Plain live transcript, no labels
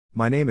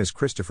My name is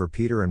Christopher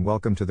Peter and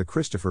welcome to the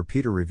Christopher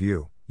Peter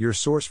Review, your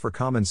source for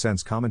common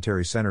sense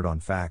commentary centered on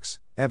facts,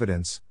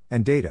 evidence,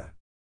 and data.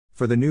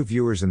 For the new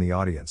viewers in the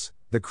audience,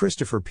 the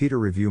Christopher Peter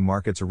Review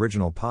markets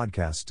original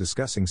podcasts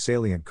discussing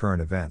salient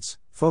current events,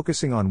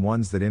 focusing on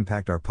ones that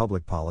impact our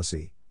public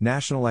policy,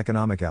 national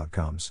economic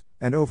outcomes,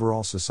 and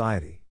overall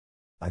society.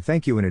 I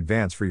thank you in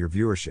advance for your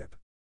viewership.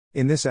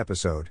 In this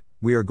episode,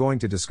 we are going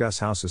to discuss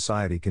how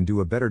society can do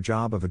a better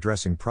job of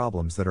addressing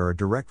problems that are a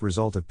direct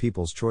result of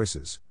people's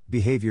choices,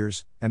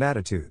 behaviors, and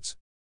attitudes.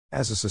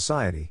 As a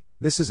society,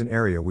 this is an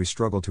area we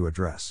struggle to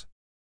address.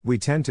 We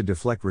tend to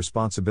deflect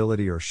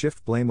responsibility or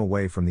shift blame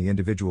away from the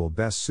individual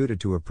best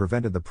suited to have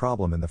prevented the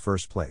problem in the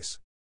first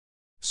place.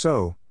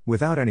 So,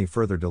 without any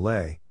further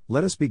delay,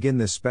 let us begin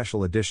this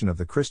special edition of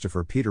the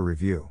Christopher Peter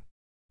Review.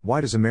 Why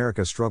does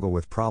America struggle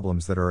with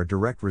problems that are a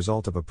direct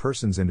result of a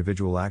person's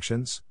individual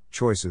actions,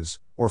 choices,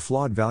 or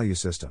flawed value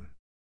system?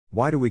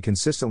 Why do we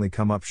consistently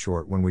come up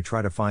short when we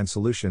try to find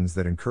solutions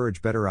that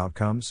encourage better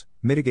outcomes,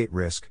 mitigate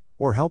risk,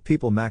 or help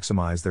people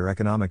maximize their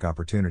economic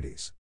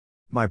opportunities?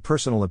 My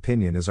personal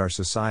opinion is our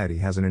society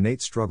has an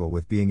innate struggle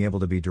with being able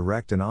to be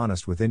direct and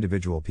honest with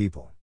individual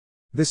people.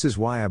 This is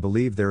why I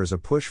believe there is a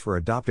push for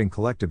adopting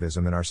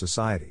collectivism in our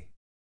society.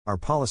 Our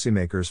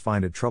policymakers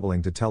find it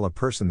troubling to tell a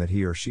person that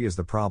he or she is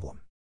the problem.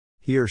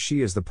 He or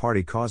she is the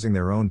party causing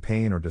their own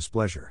pain or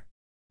displeasure.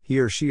 He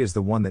or she is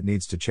the one that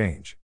needs to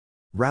change.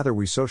 Rather,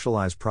 we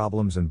socialize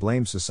problems and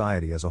blame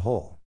society as a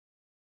whole.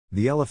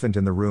 The elephant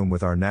in the room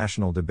with our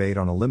national debate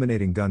on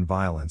eliminating gun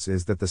violence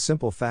is that the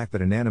simple fact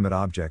that inanimate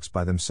objects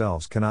by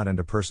themselves cannot end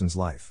a person's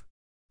life.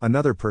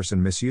 Another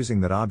person misusing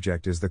that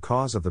object is the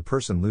cause of the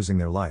person losing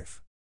their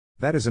life.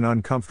 That is an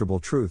uncomfortable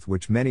truth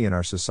which many in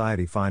our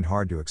society find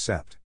hard to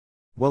accept.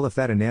 Well, if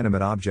that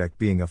inanimate object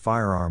being a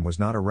firearm was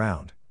not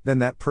around, then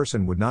that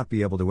person would not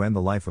be able to end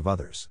the life of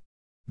others.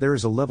 There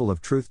is a level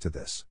of truth to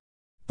this.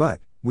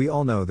 But, we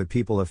all know that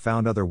people have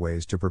found other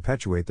ways to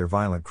perpetuate their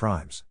violent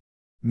crimes.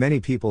 Many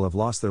people have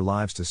lost their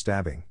lives to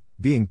stabbing,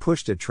 being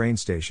pushed at train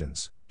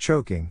stations,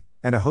 choking,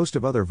 and a host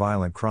of other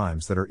violent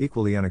crimes that are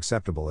equally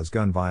unacceptable as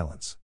gun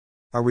violence.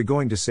 Are we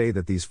going to say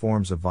that these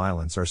forms of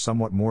violence are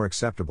somewhat more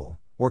acceptable,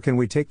 or can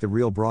we take the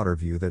real broader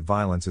view that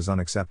violence is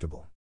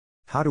unacceptable?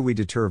 How do we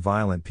deter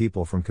violent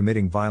people from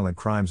committing violent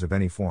crimes of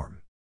any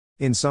form?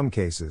 In some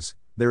cases,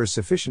 there is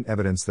sufficient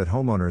evidence that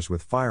homeowners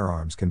with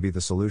firearms can be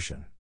the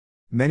solution.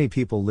 Many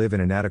people live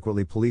in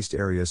inadequately policed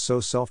areas,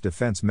 so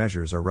self-defense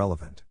measures are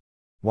relevant.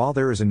 While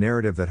there is a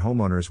narrative that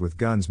homeowners with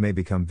guns may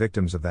become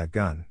victims of that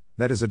gun,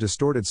 that is a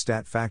distorted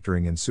stat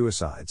factoring in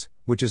suicides,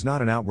 which is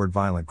not an outward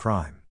violent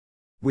crime.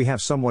 We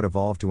have somewhat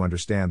evolved to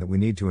understand that we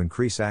need to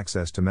increase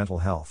access to mental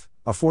health,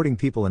 affording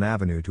people an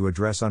avenue to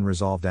address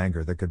unresolved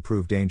anger that could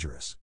prove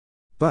dangerous.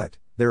 But,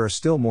 there are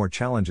still more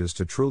challenges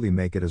to truly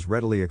make it as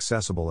readily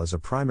accessible as a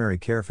primary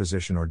care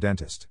physician or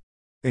dentist.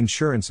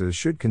 Insurances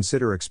should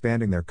consider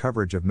expanding their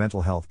coverage of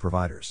mental health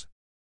providers.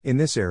 In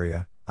this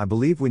area, I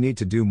believe we need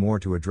to do more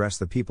to address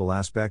the people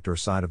aspect or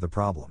side of the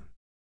problem.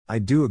 I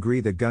do agree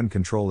that gun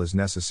control is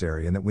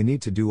necessary and that we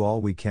need to do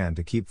all we can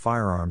to keep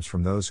firearms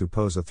from those who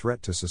pose a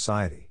threat to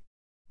society.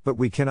 But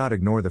we cannot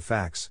ignore the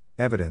facts,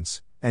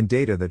 evidence, and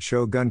data that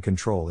show gun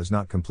control is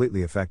not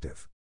completely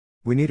effective.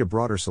 We need a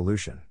broader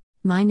solution.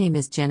 My name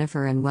is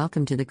Jennifer and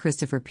welcome to the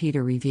Christopher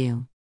Peter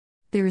Review.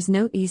 There is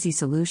no easy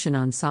solution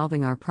on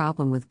solving our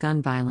problem with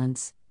gun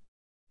violence.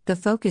 The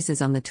focus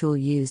is on the tool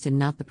used and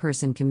not the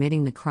person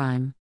committing the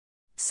crime.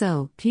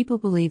 So, people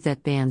believe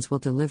that bans will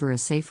deliver a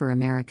safer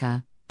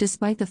America,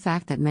 despite the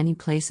fact that many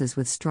places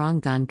with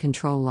strong gun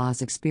control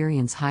laws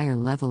experience higher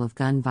level of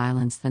gun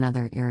violence than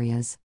other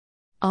areas.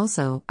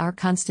 Also, our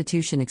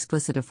Constitution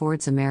explicitly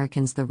affords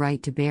Americans the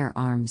right to bear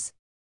arms.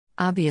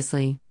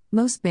 Obviously,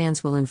 most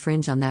bans will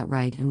infringe on that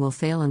right and will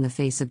fail in the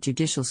face of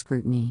judicial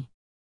scrutiny.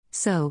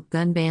 So,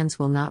 gun bans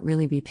will not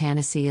really be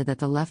panacea that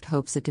the left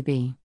hopes it to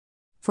be.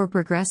 For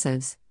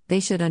progressives, they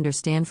should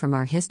understand from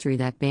our history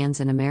that bans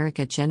in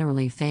America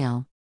generally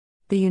fail.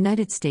 The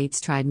United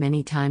States tried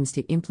many times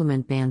to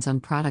implement bans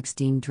on products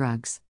deemed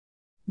drugs.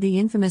 The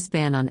infamous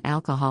ban on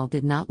alcohol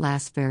did not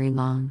last very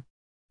long.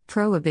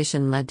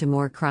 Prohibition led to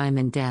more crime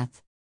and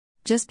death.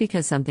 Just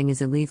because something is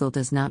illegal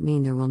does not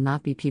mean there will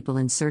not be people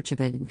in search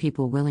of it and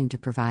people willing to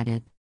provide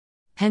it.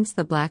 Hence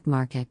the black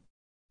market.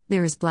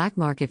 There is black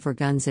market for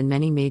guns in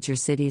many major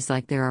cities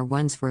like there are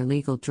ones for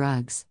illegal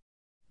drugs.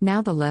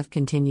 Now the left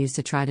continues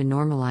to try to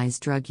normalize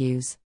drug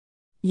use.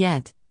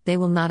 Yet, they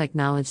will not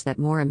acknowledge that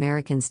more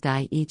Americans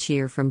die each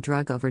year from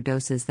drug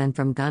overdoses than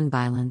from gun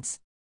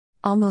violence.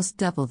 Almost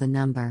double the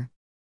number.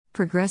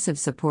 Progressives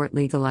support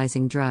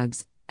legalizing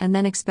drugs, and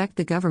then expect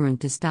the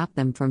government to stop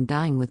them from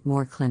dying with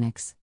more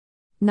clinics.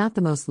 Not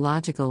the most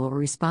logical or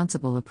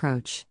responsible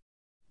approach.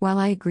 While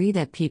I agree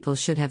that people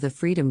should have the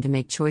freedom to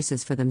make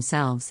choices for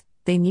themselves,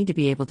 they need to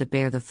be able to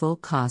bear the full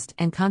cost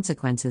and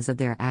consequences of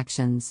their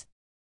actions.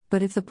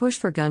 But if the push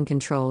for gun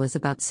control is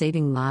about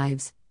saving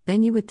lives,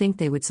 then you would think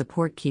they would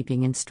support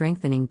keeping and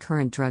strengthening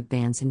current drug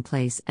bans in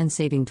place and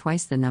saving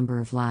twice the number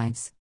of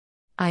lives.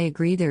 I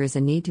agree there is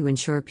a need to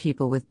ensure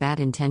people with bad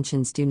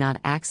intentions do not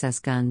access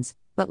guns,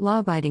 But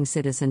law-abiding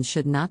citizens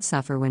should not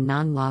suffer when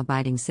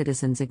non-law-abiding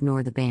citizens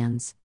ignore the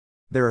bans.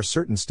 There are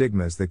certain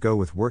stigmas that go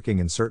with working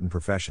in certain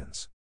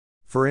professions.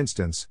 For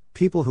instance,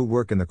 people who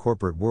work in the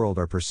corporate world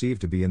are perceived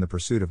to be in the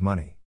pursuit of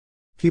money.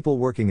 People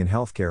working in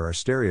healthcare are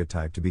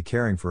stereotyped to be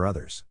caring for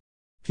others.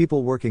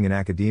 People working in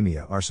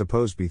academia are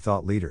supposed to be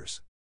thought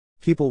leaders.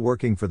 People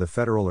working for the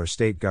federal or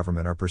state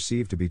government are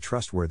perceived to be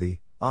trustworthy,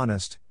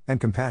 honest, and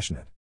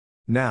compassionate.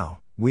 Now,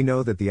 we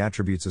know that the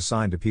attributes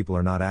assigned to people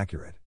are not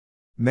accurate.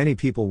 Many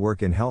people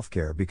work in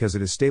healthcare because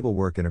it is stable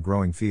work in a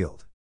growing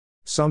field.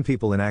 Some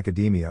people in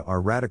academia are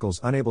radicals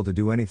unable to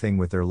do anything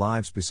with their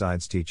lives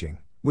besides teaching,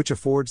 which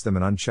affords them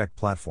an unchecked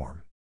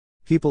platform.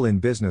 People in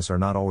business are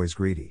not always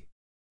greedy.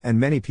 And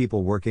many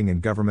people working in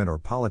government or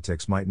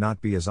politics might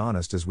not be as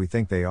honest as we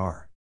think they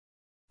are.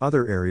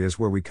 Other areas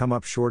where we come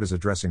up short is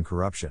addressing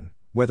corruption,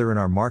 whether in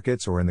our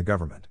markets or in the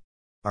government.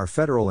 Our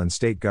federal and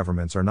state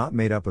governments are not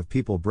made up of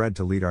people bred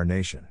to lead our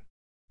nation.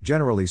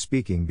 Generally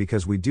speaking,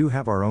 because we do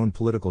have our own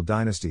political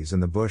dynasties in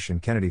the Bush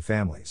and Kennedy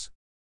families.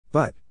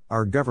 But,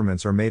 our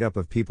governments are made up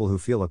of people who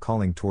feel a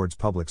calling towards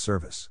public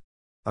service.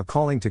 A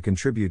calling to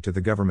contribute to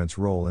the government's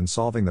role in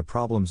solving the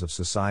problems of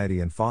society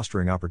and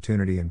fostering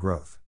opportunity and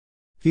growth.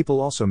 People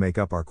also make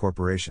up our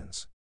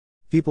corporations.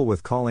 People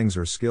with callings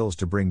or skills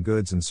to bring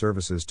goods and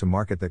services to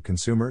market that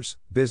consumers,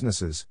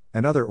 businesses,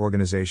 and other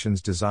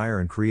organizations desire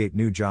and create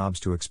new jobs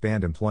to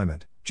expand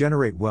employment,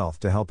 generate wealth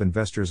to help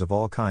investors of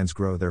all kinds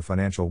grow their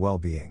financial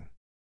well-being.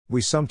 We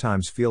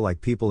sometimes feel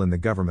like people in the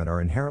government are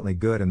inherently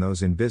good and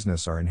those in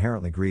business are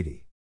inherently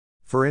greedy.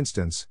 For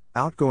instance,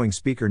 outgoing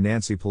Speaker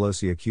Nancy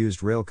Pelosi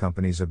accused rail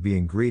companies of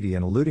being greedy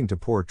and alluding to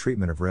poor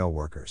treatment of rail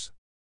workers.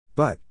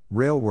 But,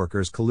 rail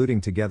workers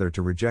colluding together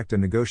to reject a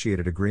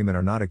negotiated agreement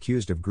are not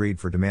accused of greed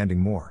for demanding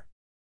more.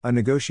 A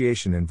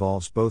negotiation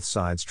involves both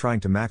sides trying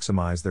to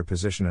maximize their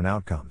position and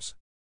outcomes.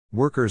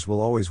 Workers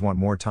will always want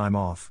more time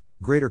off,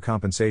 greater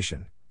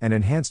compensation, and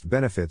enhanced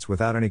benefits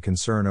without any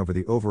concern over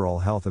the overall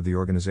health of the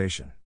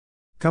organization.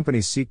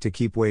 Companies seek to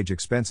keep wage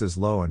expenses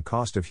low and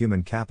cost of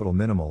human capital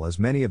minimal, as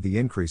many of the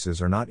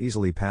increases are not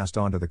easily passed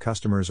on to the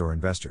customers or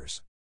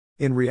investors.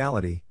 In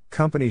reality,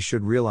 companies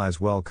should realize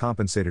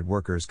well-compensated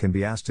workers can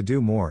be asked to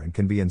do more and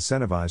can be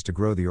incentivized to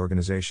grow the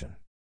organization.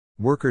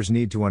 Workers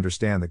need to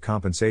understand that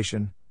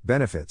compensation,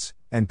 benefits,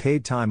 and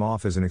paid time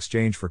off is in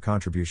exchange for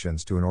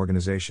contributions to an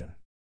organization.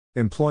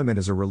 Employment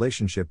is a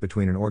relationship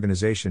between an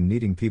organization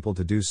needing people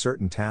to do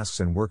certain tasks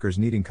and workers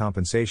needing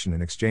compensation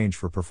in exchange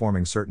for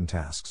performing certain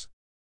tasks.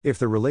 If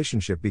the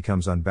relationship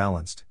becomes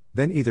unbalanced,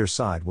 then either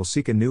side will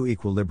seek a new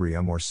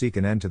equilibrium or seek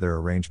an end to their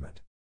arrangement.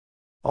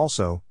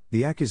 Also,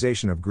 the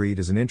accusation of greed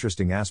is an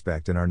interesting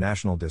aspect in our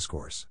national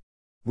discourse.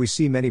 We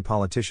see many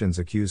politicians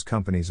accuse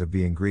companies of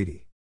being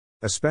greedy.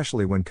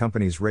 Especially when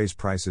companies raise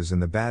prices in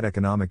the bad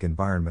economic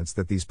environments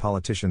that these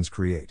politicians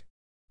create.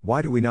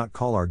 Why do we not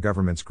call our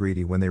governments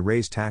greedy when they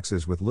raise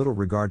taxes with little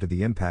regard to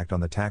the impact on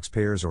the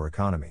taxpayers or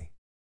economy?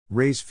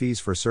 Raise fees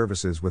for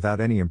services without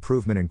any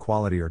improvement in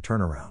quality or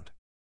turnaround.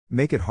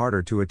 Make it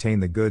harder to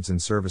attain the goods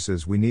and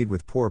services we need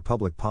with poor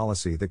public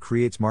policy that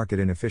creates market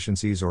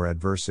inefficiencies or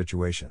adverse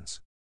situations.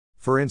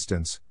 For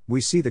instance, we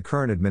see the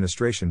current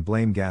administration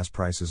blame gas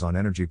prices on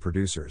energy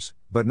producers,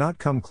 but not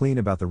come clean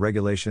about the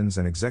regulations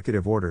and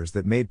executive orders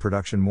that made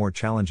production more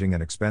challenging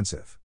and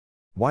expensive.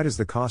 Why does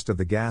the cost of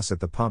the gas at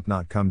the pump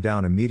not come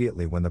down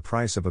immediately when the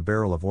price of a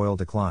barrel of oil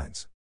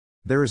declines?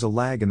 There is a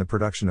lag in the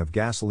production of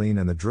gasoline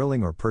and the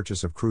drilling or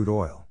purchase of crude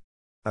oil.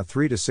 A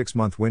 3 to 6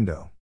 month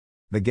window.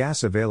 The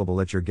gas available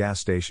at your gas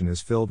station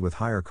is filled with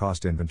higher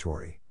cost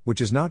inventory,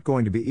 which is not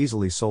going to be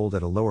easily sold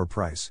at a lower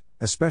price,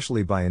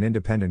 especially by an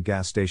independent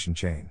gas station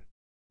chain.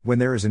 When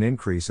there is an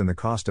increase in the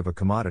cost of a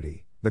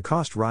commodity, the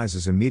cost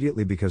rises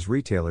immediately because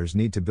retailers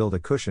need to build a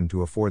cushion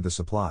to afford the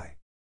supply.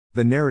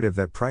 The narrative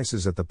that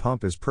prices at the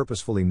pump is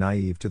purposefully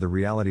naive to the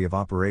reality of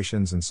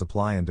operations and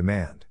supply and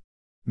demand.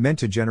 Meant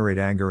to generate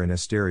anger and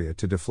hysteria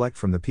to deflect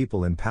from the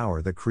people in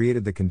power that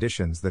created the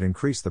conditions that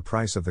increase the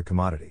price of the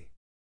commodity.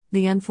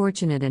 The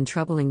unfortunate and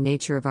troubling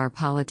nature of our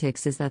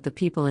politics is that the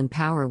people in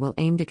power will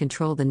aim to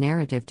control the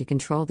narrative to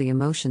control the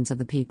emotions of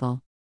the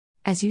people.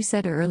 As you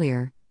said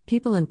earlier,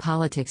 people in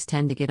politics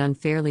tend to get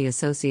unfairly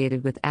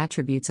associated with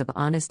attributes of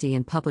honesty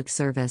and public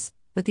service,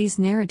 but these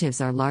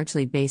narratives are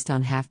largely based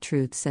on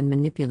half-truths and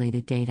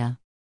manipulated data.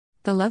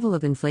 The level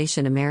of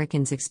inflation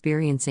Americans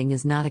experiencing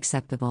is not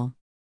acceptable.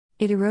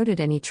 It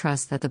eroded any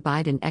trust that the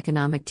Biden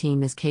economic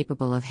team is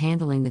capable of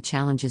handling the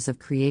challenges of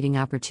creating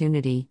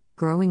opportunity,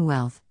 growing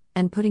wealth,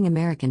 and putting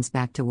Americans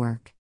back to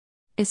work.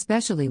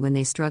 Especially when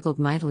they struggled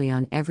mightily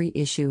on every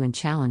issue and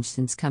challenge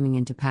since coming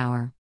into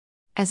power.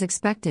 As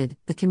expected,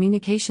 the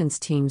communications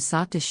team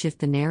sought to shift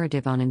the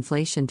narrative on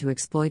inflation to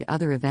exploit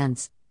other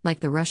events,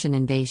 like the Russian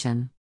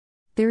invasion.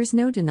 There is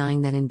no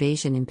denying that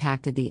invasion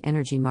impacted the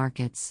energy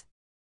markets.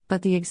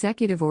 But the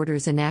executive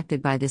orders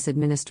enacted by this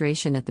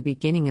administration at the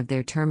beginning of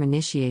their term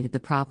initiated the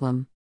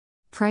problem.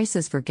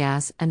 Prices for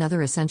gas and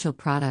other essential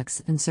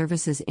products and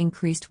services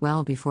increased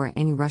well before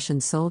any Russian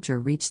soldier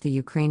reached the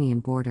Ukrainian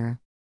border.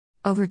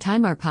 Over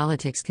time, our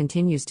politics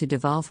continues to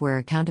devolve where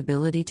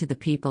accountability to the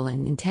people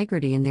and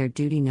integrity in their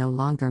duty no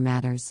longer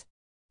matters.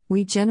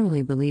 We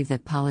generally believe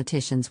that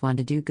politicians want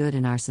to do good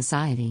in our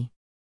society.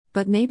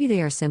 But maybe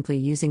they are simply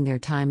using their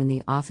time in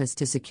the office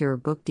to secure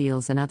book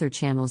deals and other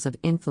channels of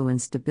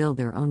influence to build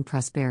their own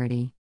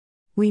prosperity.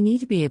 We need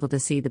to be able to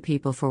see the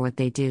people for what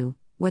they do,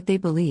 what they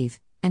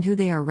believe, and who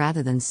they are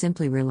rather than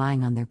simply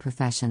relying on their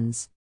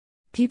professions.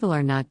 People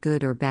are not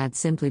good or bad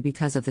simply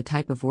because of the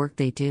type of work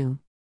they do.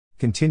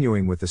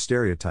 Continuing with the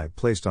stereotype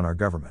placed on our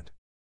government.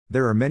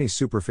 There are many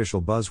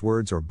superficial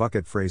buzzwords or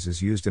bucket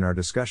phrases used in our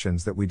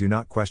discussions that we do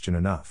not question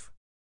enough.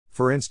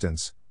 For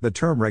instance, the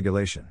term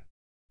regulation.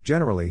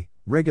 Generally,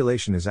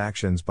 regulation is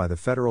actions by the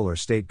federal or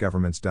state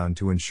governments done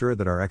to ensure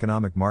that our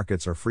economic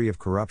markets are free of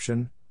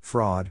corruption,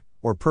 fraud,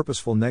 or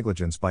purposeful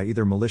negligence by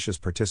either malicious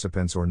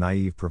participants or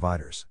naive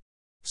providers.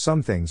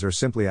 Some things are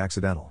simply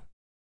accidental.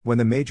 When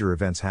the major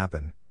events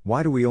happen,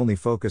 why do we only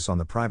focus on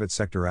the private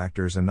sector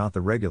actors and not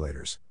the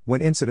regulators, when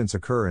incidents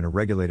occur in a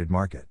regulated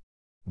market?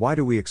 Why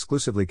do we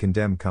exclusively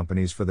condemn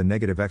companies for the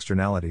negative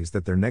externalities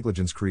that their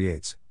negligence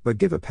creates, but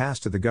give a pass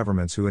to the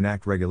governments who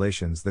enact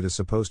regulations that is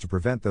supposed to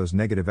prevent those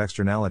negative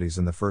externalities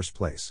in the first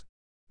place?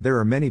 There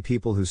are many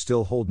people who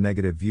still hold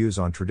negative views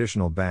on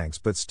traditional banks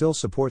but still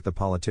support the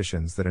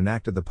politicians that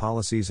enacted the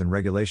policies and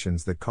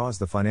regulations that cause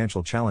the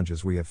financial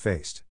challenges we have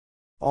faced.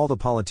 All the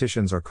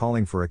politicians are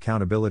calling for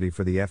accountability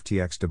for the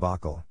FTX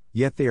debacle,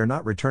 yet they are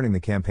not returning the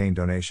campaign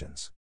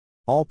donations.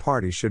 All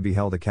parties should be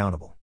held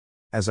accountable.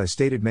 As I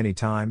stated many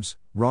times,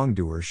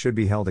 wrongdoers should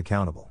be held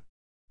accountable.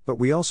 But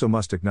we also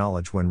must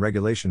acknowledge when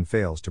regulation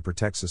fails to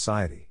protect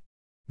society.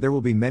 There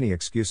will be many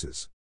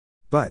excuses.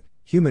 But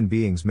human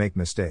beings make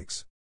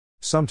mistakes.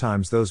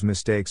 Sometimes those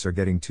mistakes are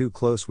getting too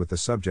close with the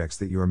subjects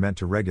that you are meant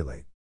to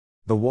regulate.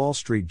 The Wall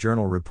Street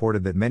Journal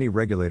reported that many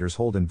regulators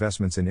hold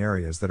investments in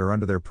areas that are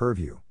under their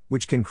purview,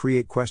 which can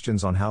create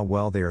questions on how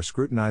well they are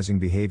scrutinizing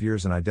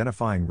behaviors and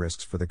identifying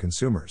risks for the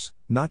consumers,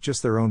 not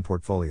just their own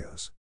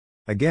portfolios.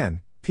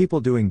 Again, people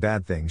doing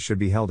bad things should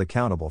be held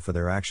accountable for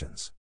their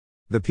actions.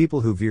 The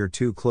people who veer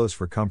too close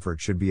for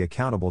comfort should be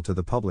accountable to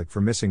the public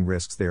for missing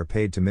risks they are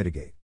paid to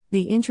mitigate.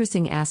 The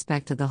interesting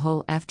aspect of the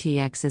whole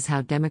FTX is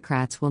how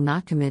Democrats will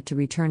not commit to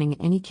returning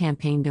any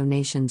campaign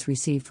donations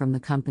received from the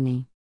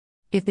company.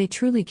 If they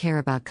truly care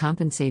about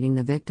compensating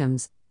the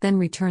victims, then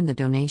return the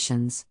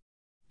donations.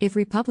 If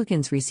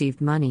Republicans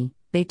received money,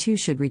 they too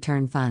should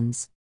return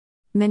funds.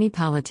 Many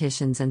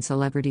politicians and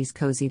celebrities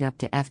cozied up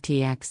to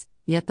FTX,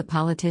 yet the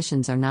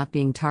politicians are not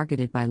being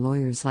targeted by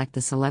lawyers like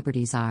the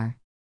celebrities are.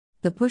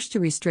 The push to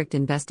restrict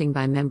investing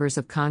by members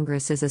of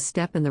Congress is a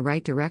step in the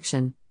right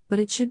direction, but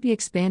it should be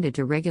expanded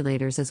to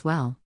regulators as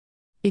well.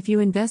 If you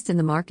invest in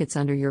the markets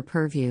under your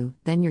purview,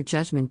 then your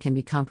judgment can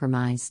be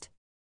compromised.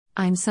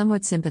 I'm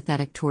somewhat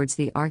sympathetic towards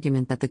the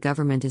argument that the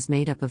government is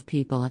made up of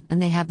people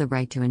and they have the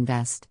right to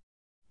invest.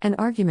 An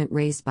argument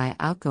raised by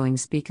outgoing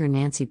Speaker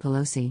Nancy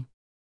Pelosi.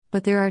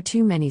 But there are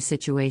too many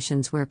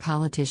situations where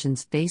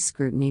politicians face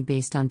scrutiny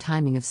based on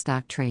timing of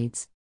stock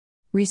trades.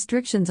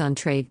 Restrictions on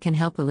trade can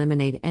help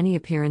eliminate any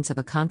appearance of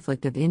a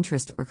conflict of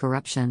interest or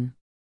corruption.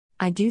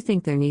 I do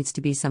think there needs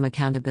to be some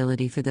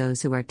accountability for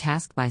those who are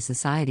tasked by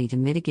society to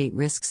mitigate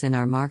risks in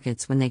our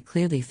markets when they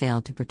clearly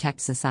fail to protect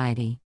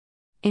society.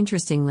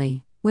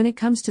 Interestingly, when it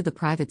comes to the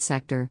private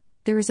sector,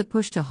 there is a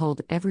push to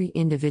hold every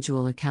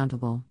individual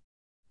accountable.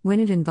 When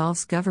it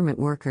involves government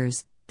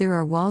workers, there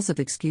are walls of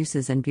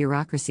excuses and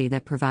bureaucracy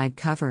that provide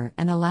cover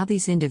and allow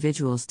these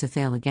individuals to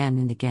fail again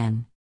and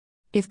again.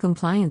 If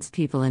compliance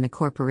people in a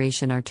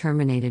corporation are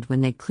terminated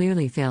when they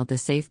clearly fail to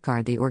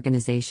safeguard the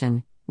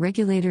organization,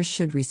 regulators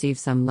should receive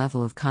some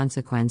level of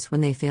consequence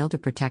when they fail to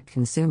protect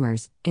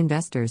consumers,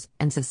 investors,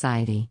 and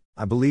society.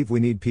 I believe we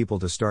need people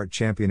to start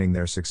championing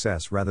their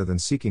success rather than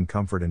seeking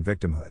comfort in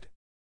victimhood.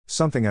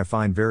 Something I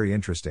find very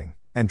interesting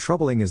and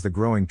troubling is the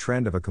growing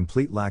trend of a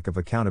complete lack of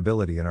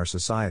accountability in our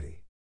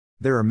society.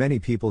 There are many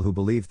people who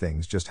believe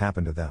things just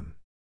happen to them.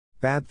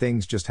 Bad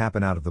things just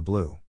happen out of the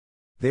blue.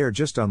 They are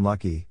just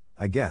unlucky,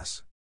 I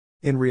guess.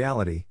 In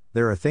reality,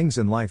 there are things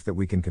in life that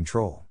we can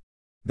control.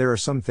 There are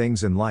some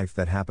things in life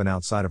that happen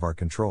outside of our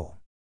control.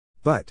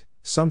 But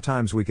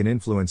sometimes we can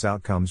influence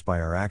outcomes by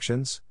our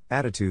actions,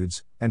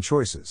 attitudes, and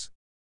choices.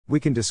 We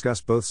can discuss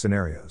both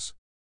scenarios.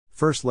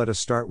 First, let us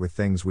start with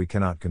things we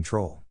cannot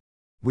control.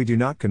 We do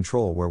not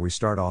control where we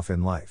start off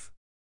in life.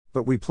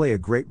 But we play a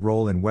great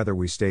role in whether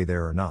we stay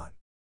there or not.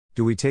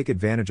 Do we take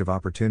advantage of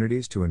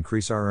opportunities to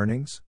increase our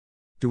earnings?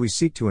 Do we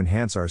seek to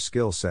enhance our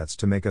skill sets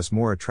to make us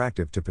more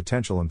attractive to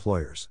potential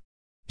employers?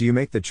 Do you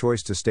make the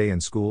choice to stay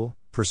in school,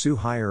 pursue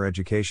higher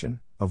education,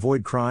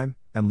 avoid crime,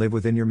 and live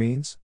within your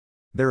means?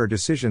 There are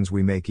decisions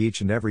we make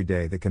each and every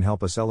day that can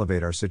help us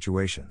elevate our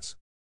situations.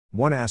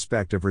 One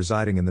aspect of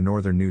residing in the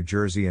northern New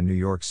Jersey and New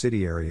York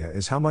City area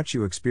is how much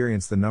you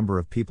experience the number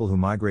of people who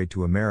migrate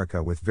to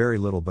America with very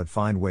little but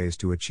find ways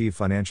to achieve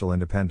financial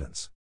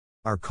independence.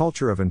 Our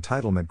culture of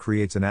entitlement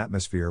creates an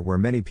atmosphere where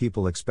many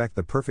people expect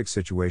the perfect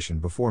situation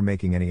before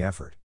making any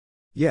effort.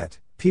 Yet,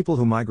 people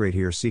who migrate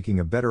here seeking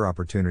a better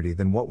opportunity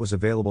than what was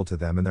available to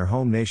them in their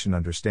home nation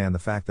understand the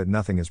fact that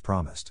nothing is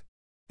promised.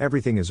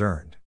 Everything is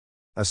earned.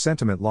 A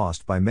sentiment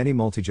lost by many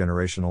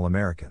multi-generational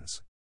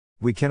Americans.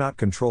 We cannot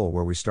control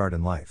where we start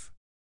in life.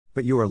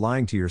 But you are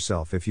lying to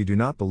yourself if you do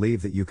not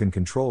believe that you can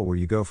control where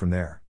you go from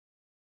there.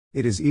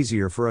 It is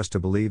easier for us to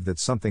believe that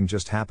something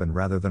just happened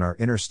rather than our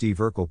inner Steve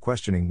Urkel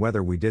questioning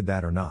whether we did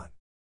that or not.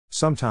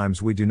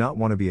 Sometimes we do not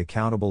want to be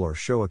accountable or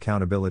show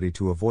accountability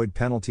to avoid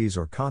penalties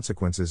or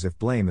consequences if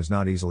blame is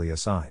not easily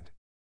assigned.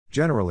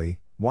 Generally,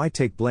 why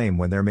take blame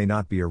when there may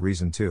not be a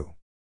reason to?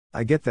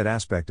 I get that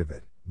aspect of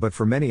it, but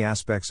for many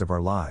aspects of our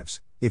lives,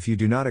 if you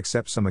do not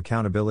accept some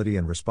accountability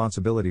and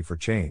responsibility for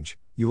change,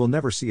 you will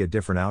never see a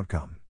different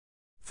outcome.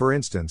 For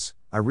instance,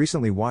 I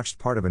recently watched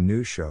part of a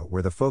news show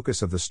where the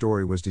focus of the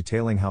story was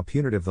detailing how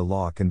punitive the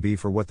law can be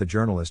for what the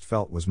journalist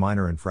felt was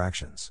minor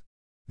infractions.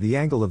 The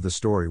angle of the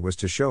story was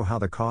to show how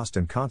the cost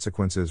and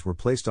consequences were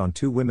placed on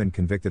two women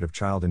convicted of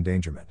child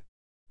endangerment.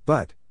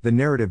 But, the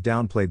narrative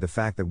downplayed the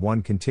fact that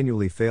one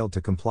continually failed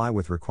to comply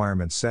with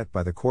requirements set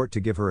by the court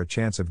to give her a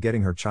chance of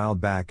getting her child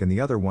back, and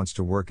the other wants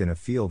to work in a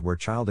field where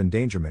child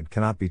endangerment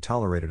cannot be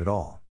tolerated at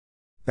all.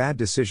 Bad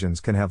decisions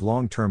can have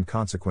long-term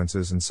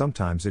consequences, and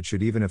sometimes it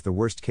should, even if the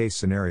worst-case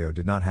scenario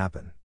did not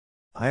happen.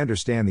 I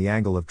understand the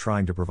angle of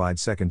trying to provide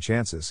second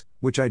chances,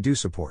 which I do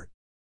support.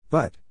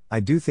 But, I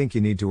do think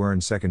you need to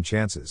earn second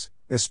chances,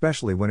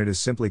 especially when it is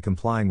simply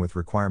complying with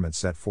requirements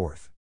set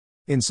forth.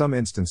 In some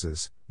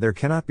instances, there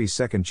cannot be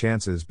second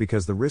chances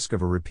because the risk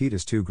of a repeat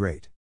is too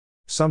great.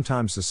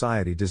 Sometimes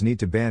society does need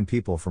to ban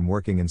people from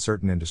working in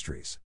certain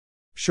industries.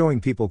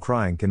 Showing people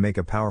crying can make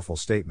a powerful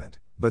statement,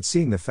 but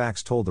seeing the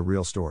facts told the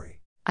real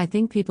story. I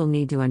think people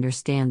need to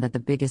understand that the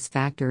biggest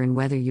factor in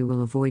whether you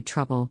will avoid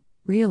trouble,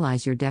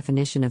 realize your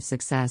definition of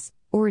success,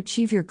 or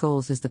achieve your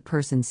goals is the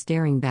person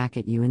staring back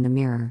at you in the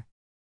mirror.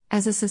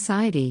 As a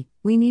society,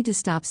 we need to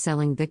stop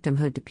selling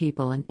victimhood to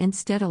people and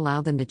instead allow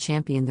them to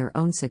champion their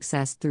own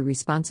success through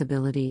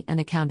responsibility and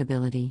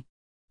accountability.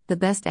 The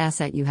best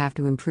asset you have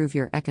to improve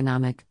your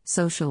economic,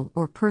 social,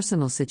 or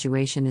personal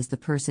situation is the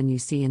person you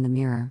see in the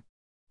mirror.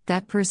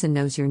 That person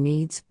knows your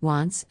needs,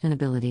 wants, and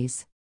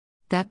abilities.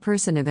 That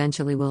person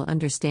eventually will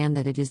understand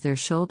that it is their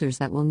shoulders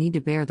that will need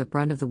to bear the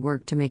brunt of the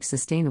work to make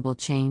sustainable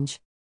change.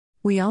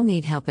 We all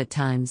need help at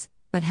times,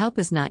 but help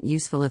is not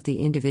useful if the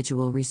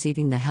individual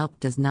receiving the help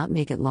does not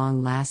make it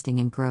long-lasting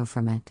and grow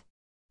from it.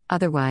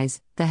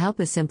 Otherwise, the help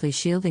is simply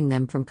shielding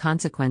them from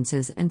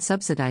consequences and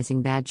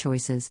subsidizing bad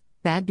choices,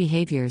 bad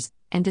behaviors,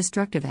 and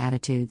destructive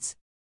attitudes.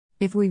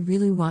 If we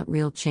really want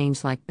real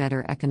change like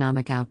better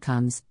economic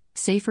outcomes,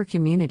 safer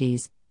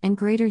communities, and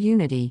greater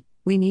unity,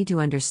 we need to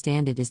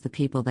understand it is the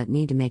people that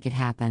need to make it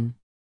happen.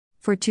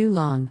 For too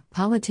long,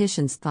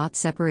 politicians thought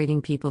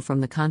separating people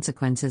from the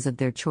consequences of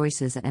their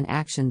choices and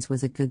actions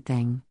was a good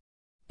thing.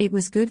 It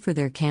was good for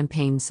their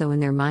campaign, so in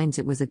their minds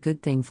it was a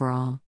good thing for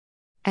all.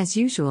 As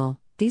usual,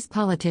 these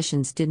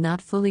politicians did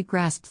not fully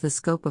grasp the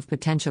scope of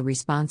potential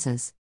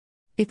responses.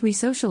 If we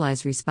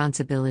socialize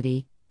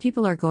responsibility,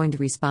 people are going to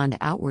respond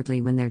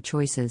outwardly when their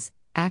choices,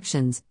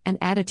 actions, and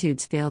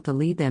attitudes fail to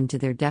lead them to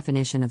their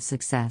definition of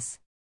success.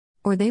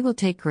 Or they will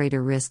take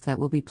greater risk that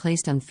will be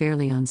placed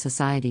unfairly on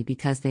society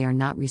because they are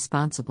not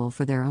responsible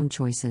for their own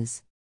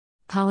choices.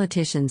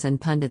 Politicians and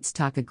pundits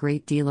talk a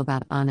great deal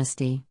about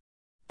honesty.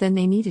 Then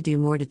they need to do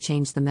more to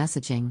change the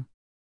messaging.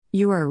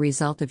 You are a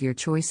result of your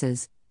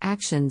choices,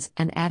 actions,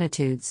 and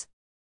attitudes.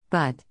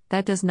 But,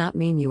 that does not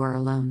mean you are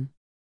alone.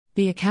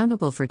 Be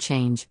accountable for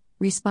change,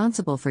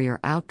 responsible for your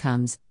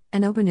outcomes,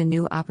 and open to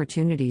new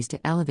opportunities to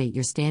elevate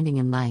your standing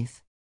in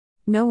life.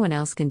 No one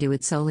else can do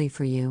it solely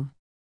for you.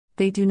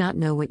 They do not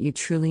know what you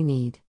truly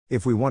need.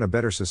 If we want a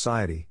better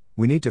society,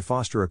 we need to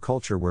foster a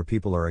culture where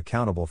people are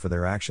accountable for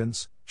their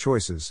actions,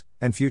 choices,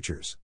 and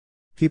futures.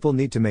 People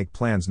need to make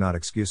plans, not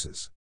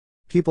excuses.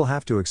 People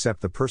have to accept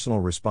the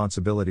personal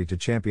responsibility to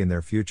champion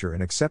their future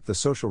and accept the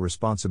social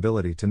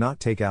responsibility to not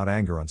take out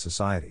anger on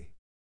society.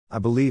 I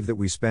believe that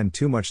we spend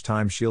too much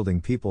time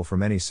shielding people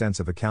from any sense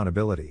of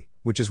accountability,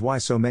 which is why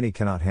so many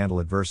cannot handle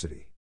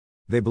adversity.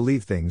 They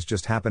believe things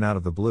just happen out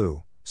of the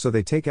blue, so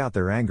they take out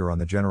their anger on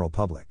the general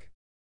public,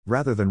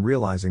 rather than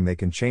realizing they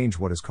can change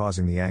what is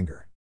causing the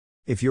anger.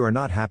 If you are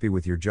not happy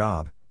with your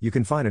job, you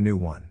can find a new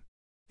one.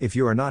 If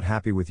you are not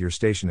happy with your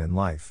station in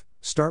life,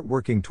 start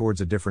working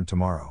towards a different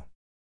tomorrow.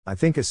 I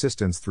think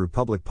assistance through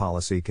public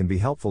policy can be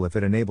helpful if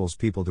it enables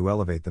people to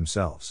elevate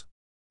themselves.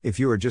 If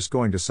you are just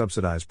going to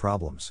subsidize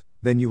problems,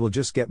 then you will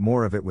just get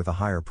more of it with a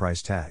higher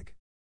price tag.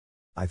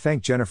 I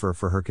thank Jennifer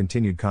for her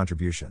continued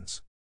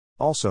contributions.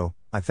 Also,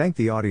 I thank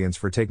the audience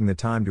for taking the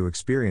time to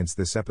experience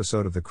this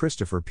episode of the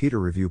Christopher Peter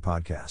Review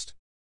Podcast.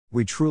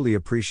 We truly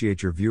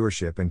appreciate your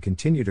viewership and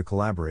continue to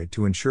collaborate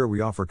to ensure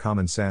we offer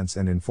common sense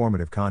and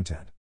informative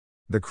content.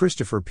 The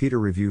Christopher Peter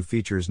Review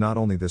features not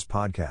only this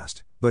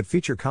podcast, but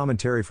feature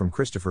commentary from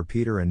Christopher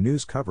Peter and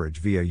news coverage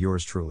via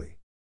yours truly.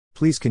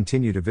 Please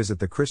continue to visit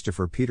the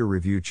Christopher Peter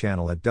Review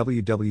channel at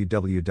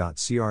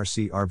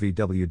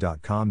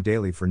www.crcrvw.com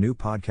daily for new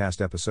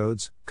podcast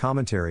episodes,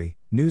 commentary,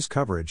 news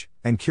coverage,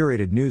 and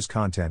curated news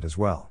content as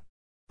well.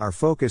 Our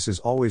focus is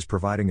always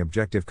providing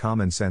objective,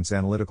 common sense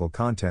analytical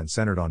content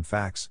centered on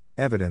facts,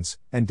 evidence,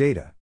 and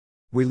data.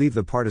 We leave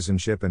the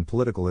partisanship and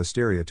political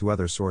hysteria to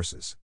other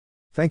sources.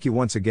 Thank you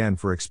once again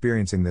for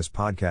experiencing this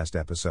podcast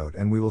episode,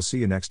 and we will see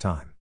you next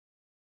time.